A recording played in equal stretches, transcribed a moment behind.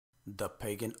The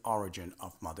pagan origin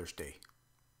of Mother's Day.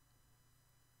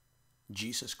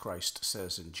 Jesus Christ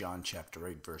says in John chapter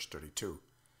 8 verse 32,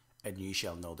 "And ye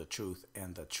shall know the truth,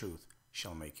 and the truth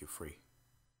shall make you free."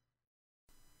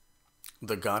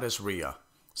 The goddess Rhea.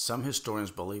 Some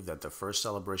historians believe that the first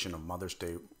celebration of Mother's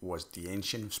Day was the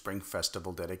ancient spring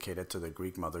festival dedicated to the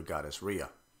Greek mother goddess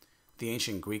Rhea. The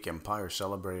ancient Greek Empire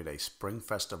celebrated a spring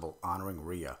festival honoring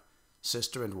Rhea,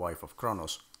 sister and wife of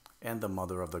Kronos, and the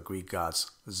mother of the Greek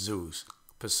gods Zeus,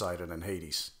 Poseidon, and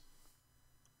Hades.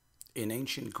 In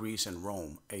ancient Greece and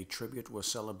Rome, a tribute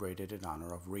was celebrated in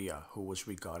honor of Rhea, who was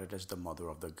regarded as the mother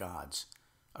of the gods,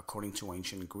 according to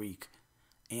ancient Greek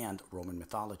and Roman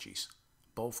mythologies.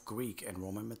 Both Greek and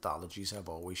Roman mythologies have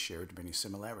always shared many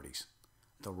similarities.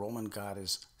 The Roman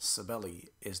goddess Cybele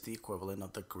is the equivalent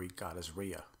of the Greek goddess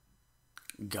Rhea.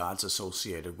 Gods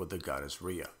associated with the goddess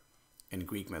Rhea. In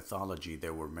Greek mythology,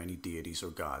 there were many deities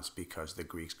or gods because the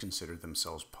Greeks considered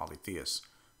themselves polytheists.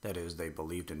 That is, they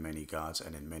believed in many gods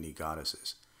and in many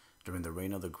goddesses. During the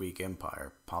reign of the Greek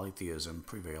Empire, polytheism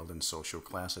prevailed in social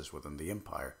classes within the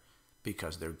empire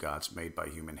because their gods made by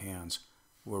human hands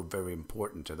were very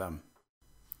important to them.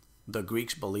 The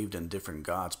Greeks believed in different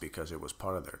gods because it was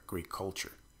part of their Greek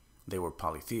culture. They were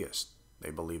polytheists.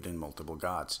 They believed in multiple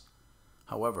gods.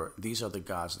 However, these are the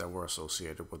gods that were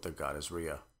associated with the goddess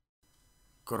Rhea.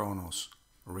 Kronos,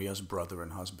 Rhea's brother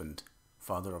and husband,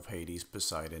 father of Hades,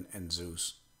 Poseidon, and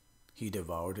Zeus. He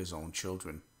devoured his own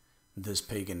children. This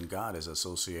pagan god is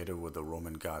associated with the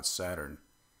Roman god Saturn,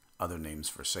 other names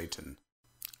for Satan.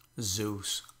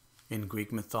 Zeus. In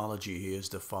Greek mythology, he is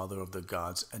the father of the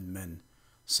gods and men,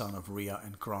 son of Rhea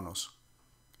and Kronos.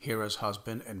 Hera's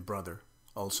husband and brother,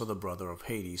 also the brother of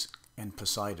Hades and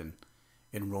Poseidon.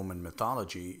 In Roman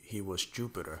mythology, he was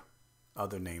Jupiter,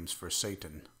 other names for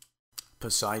Satan.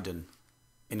 Poseidon.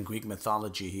 In Greek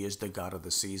mythology, he is the god of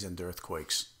the seas and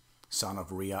earthquakes, son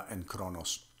of Rhea and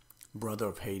Kronos, brother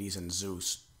of Hades and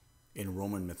Zeus. In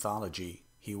Roman mythology,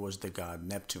 he was the god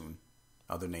Neptune,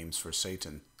 other names for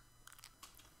Satan.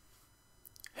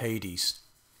 Hades.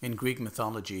 In Greek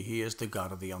mythology, he is the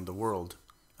god of the underworld,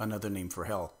 another name for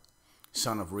hell,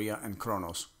 son of Rhea and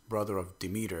Kronos, brother of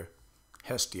Demeter,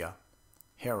 Hestia,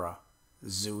 Hera,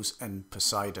 Zeus, and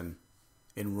Poseidon.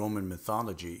 In Roman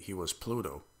mythology, he was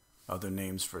Pluto, other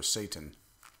names for Satan.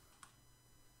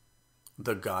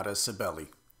 The goddess Cybele.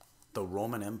 The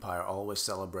Roman Empire always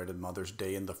celebrated Mother's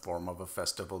Day in the form of a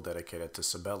festival dedicated to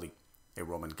Cybele, a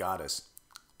Roman goddess.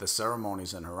 The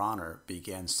ceremonies in her honor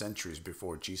began centuries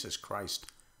before Jesus Christ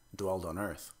dwelled on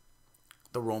earth.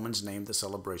 The Romans named the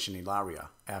celebration Ilaria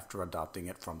after adopting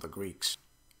it from the Greeks.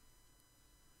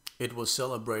 It was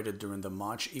celebrated during the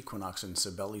March equinox in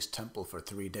Cybele's temple for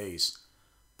 3 days.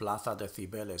 Plaza de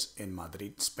Cibeles in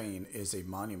Madrid, Spain is a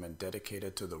monument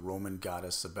dedicated to the Roman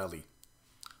goddess Cybele.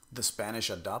 The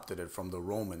Spanish adopted it from the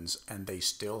Romans, and they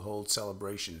still hold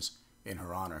celebrations in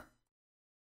her honor.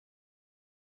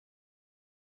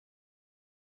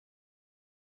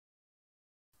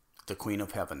 The Queen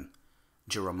of Heaven.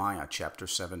 Jeremiah chapter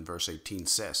 7 verse 18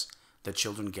 says, "The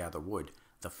children gather wood,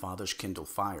 the fathers kindle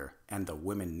fire, and the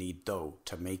women knead dough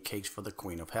to make cakes for the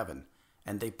Queen of Heaven.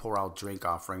 And they pour out drink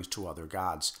offerings to other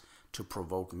gods, to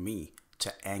provoke me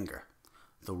to anger."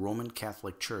 The Roman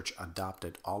Catholic Church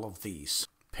adopted all of these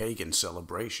pagan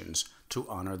celebrations to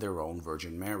honor their own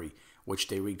Virgin Mary, which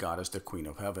they regard as the Queen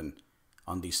of Heaven.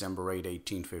 On December 8,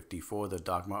 1854, the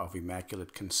dogma of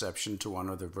Immaculate Conception to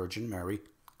honor the Virgin Mary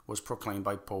was proclaimed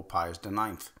by Pope Pius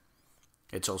IX.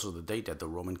 It's also the date that the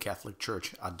Roman Catholic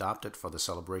Church adopted for the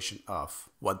celebration of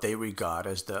what they regard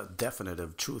as the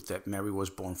definitive truth that Mary was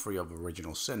born free of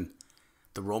original sin.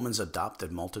 The Romans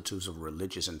adopted multitudes of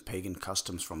religious and pagan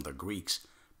customs from the Greeks,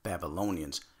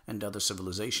 Babylonians, and other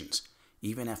civilizations.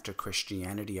 Even after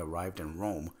Christianity arrived in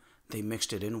Rome, they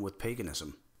mixed it in with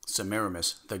paganism.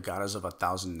 Semiramis, the goddess of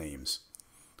 1,000 names.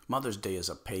 Mother's Day is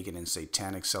a pagan and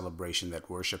satanic celebration that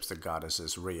worships the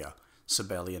goddesses Rhea,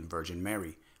 Cybele, and Virgin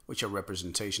Mary, which are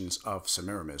representations of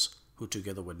Semiramis, who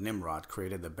together with Nimrod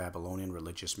created the Babylonian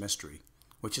religious mystery,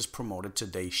 which is promoted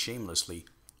today shamelessly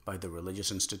by the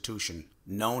religious institution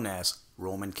known as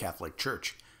Roman Catholic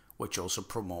Church, which also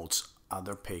promotes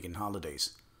other pagan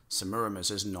holidays.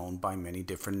 Semiramis is known by many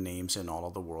different names in all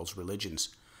of the world's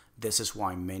religions. This is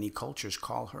why many cultures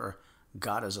call her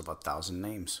Goddess of 1,000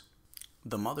 names.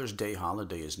 The Mother's Day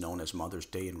holiday is known as Mother's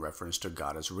Day in reference to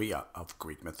goddess Rhea of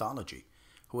Greek mythology,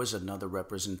 who is another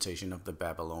representation of the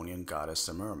Babylonian goddess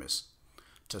Semiramis.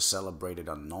 To celebrate it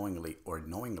unknowingly or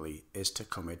knowingly is to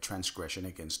commit transgression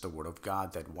against the word of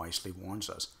God that wisely warns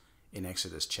us in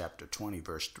Exodus chapter 20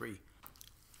 verse 3.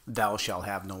 "Thou shalt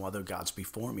have no other gods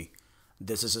before me.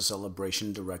 This is a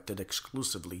celebration directed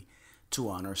exclusively to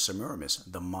honor Semiramis,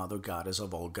 the mother goddess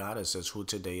of all goddesses, who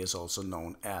today is also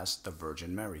known as the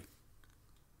Virgin Mary.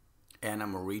 Anna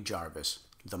Marie Jarvis,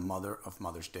 the mother of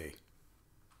Mother's Day.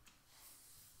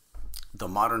 The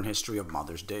modern history of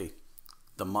Mother's Day.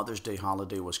 The Mother's Day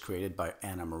holiday was created by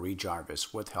Anna Marie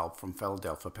Jarvis with help from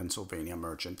Philadelphia, Pennsylvania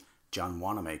merchant John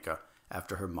Wanamaker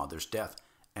after her mother's death,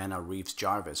 Anna Reeves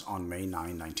Jarvis, on May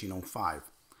 9, 1905.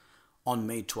 On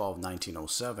May 12,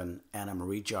 1907, Anna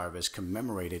Marie Jarvis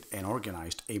commemorated and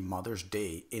organized a Mother's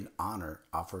Day in honor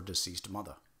of her deceased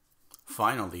mother.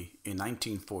 Finally, in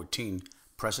 1914,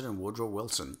 President Woodrow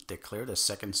Wilson declared the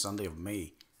second Sunday of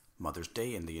May Mother's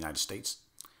Day in the United States.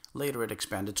 Later, it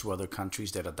expanded to other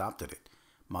countries that adopted it.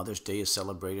 Mother's Day is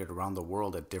celebrated around the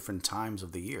world at different times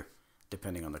of the year,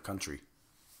 depending on the country.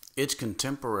 Its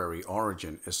contemporary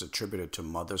origin is attributed to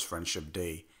Mother's Friendship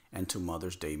Day and to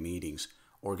Mother's Day meetings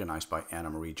organized by Anna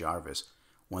Marie Jarvis,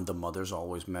 when the mothers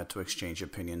always met to exchange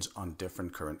opinions on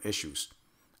different current issues.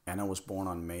 Anna was born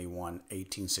on May 1,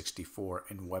 1864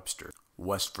 in Webster,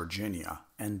 West Virginia,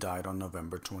 and died on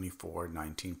November 24,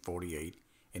 1948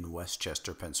 in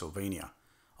Westchester, Pennsylvania.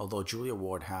 Although Julia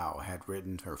Ward Howe had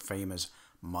written her famous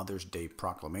Mother's Day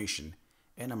Proclamation,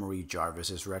 Anna Marie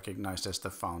Jarvis is recognized as the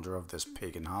founder of this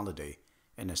pagan holiday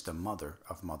and as the mother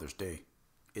of Mother's Day.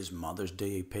 Is Mother's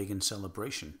Day a pagan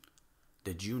celebration?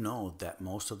 Did you know that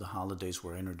most of the holidays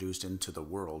were introduced into the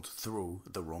world through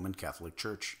the Roman Catholic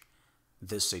Church?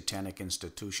 This satanic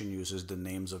institution uses the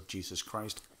names of Jesus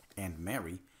Christ and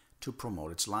Mary to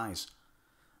promote its lies.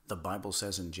 The Bible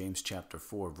says in James chapter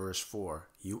 4, verse 4,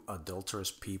 "You adulterous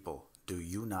people, do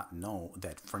you not know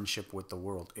that friendship with the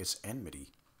world is enmity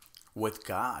with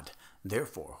God?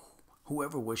 Therefore,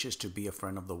 whoever wishes to be a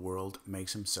friend of the world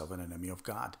makes himself an enemy of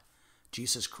God."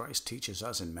 Jesus Christ teaches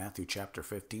us in Matthew chapter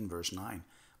 15, verse 9,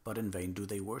 "But in vain do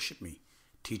they worship me,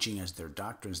 teaching as their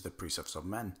doctrines the precepts of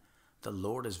men." The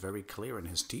Lord is very clear in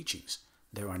his teachings.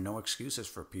 There are no excuses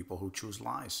for people who choose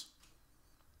lies.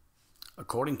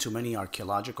 According to many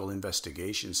archaeological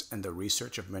investigations and the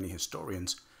research of many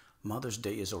historians, Mother's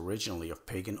Day is originally of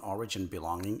pagan origin,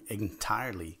 belonging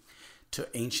entirely to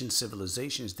ancient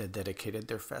civilizations that dedicated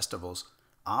their festivals,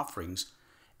 offerings,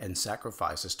 and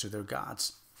sacrifices to their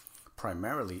gods.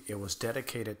 Primarily, it was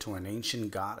dedicated to an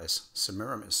ancient goddess,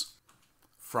 Semiramis,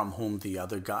 from whom the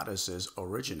other goddesses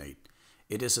originate.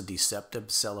 It is a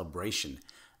deceptive celebration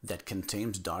that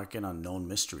contains dark and unknown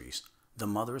mysteries. The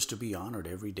mother is to be honored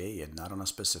every day and not on a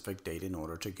specific date in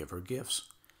order to give her gifts.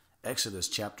 Exodus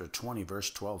chapter 20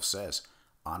 verse 12 says,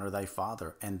 "Honor thy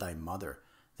father and thy mother,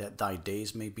 that thy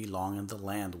days may be long in the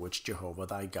land which Jehovah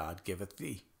thy God giveth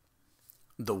thee."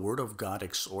 The Word of God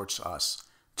exhorts us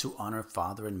to honor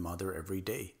father and mother every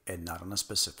day and not on a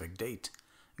specific date.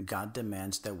 God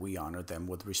demands that we honor them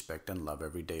with respect and love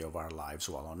every day of our lives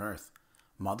while on earth.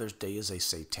 Mother's Day is a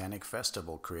satanic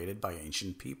festival created by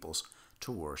ancient peoples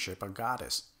to worship a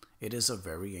goddess. It is a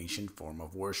very ancient form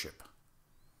of worship.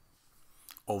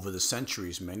 Over the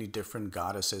centuries, many different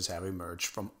goddesses have emerged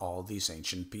from all these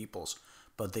ancient peoples,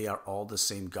 but they are all the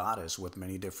same goddess with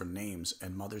many different names,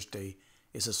 and Mother's Day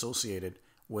is associated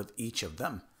with each of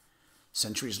them.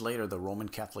 Centuries later, the Roman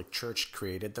Catholic Church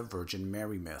created the Virgin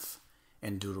Mary myth.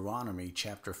 In Deuteronomy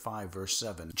chapter 5 verse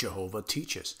 7, Jehovah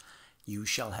teaches, "You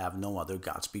shall have no other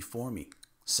gods before me."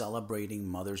 Celebrating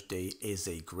Mother's Day is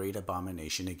a great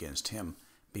abomination against him,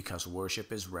 because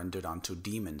worship is rendered unto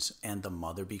demons and the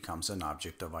mother becomes an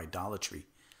object of idolatry.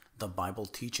 The Bible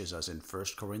teaches us in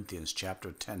 1 Corinthians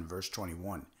chapter 10 verse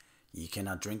 21, "Ye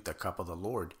cannot drink the cup of the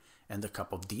Lord and the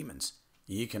cup of demons.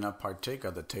 Ye cannot partake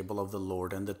of the table of the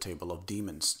Lord and the table of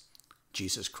demons."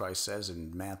 Jesus Christ says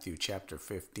in Matthew chapter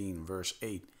 15 verse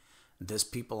 8, "This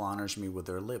people honors me with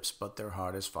their lips, but their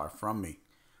heart is far from me."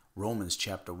 Romans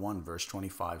chapter 1 verse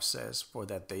 25 says, "For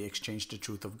that they exchanged the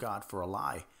truth of God for a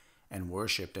lie, and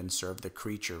worshipped and served the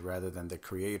creature rather than the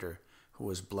Creator, who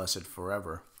is blessed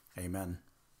forever. Amen."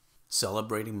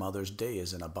 Celebrating Mother's Day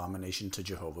is an abomination to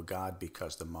Jehovah God,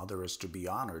 because the mother is to be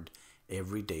honored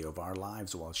every day of our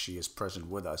lives while she is present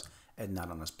with us and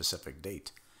not on a specific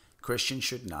date. Christians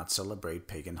should not celebrate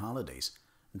pagan holidays.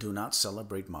 Do not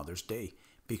celebrate Mother's Day,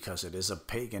 because it is a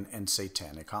pagan and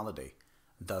satanic holiday.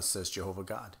 Thus says Jehovah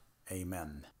God.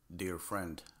 Amen. Dear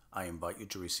friend, I invite you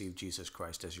to receive Jesus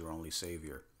Christ as your only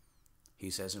Savior.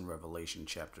 He says in Revelation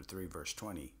chapter 3 verse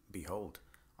 20, "Behold,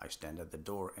 I stand at the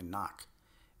door and knock.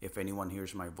 If anyone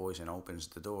hears my voice and opens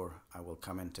the door, I will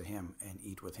come into him and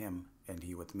eat with him and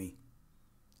he with me."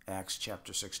 Acts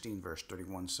chapter 16 verse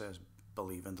 31 says,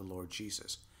 "Believe in the Lord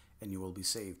Jesus, and you will be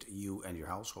saved, you and your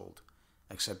household."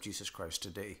 Accept Jesus Christ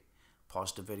today.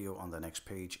 Pause the video on the next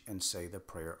page and say the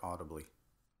prayer audibly.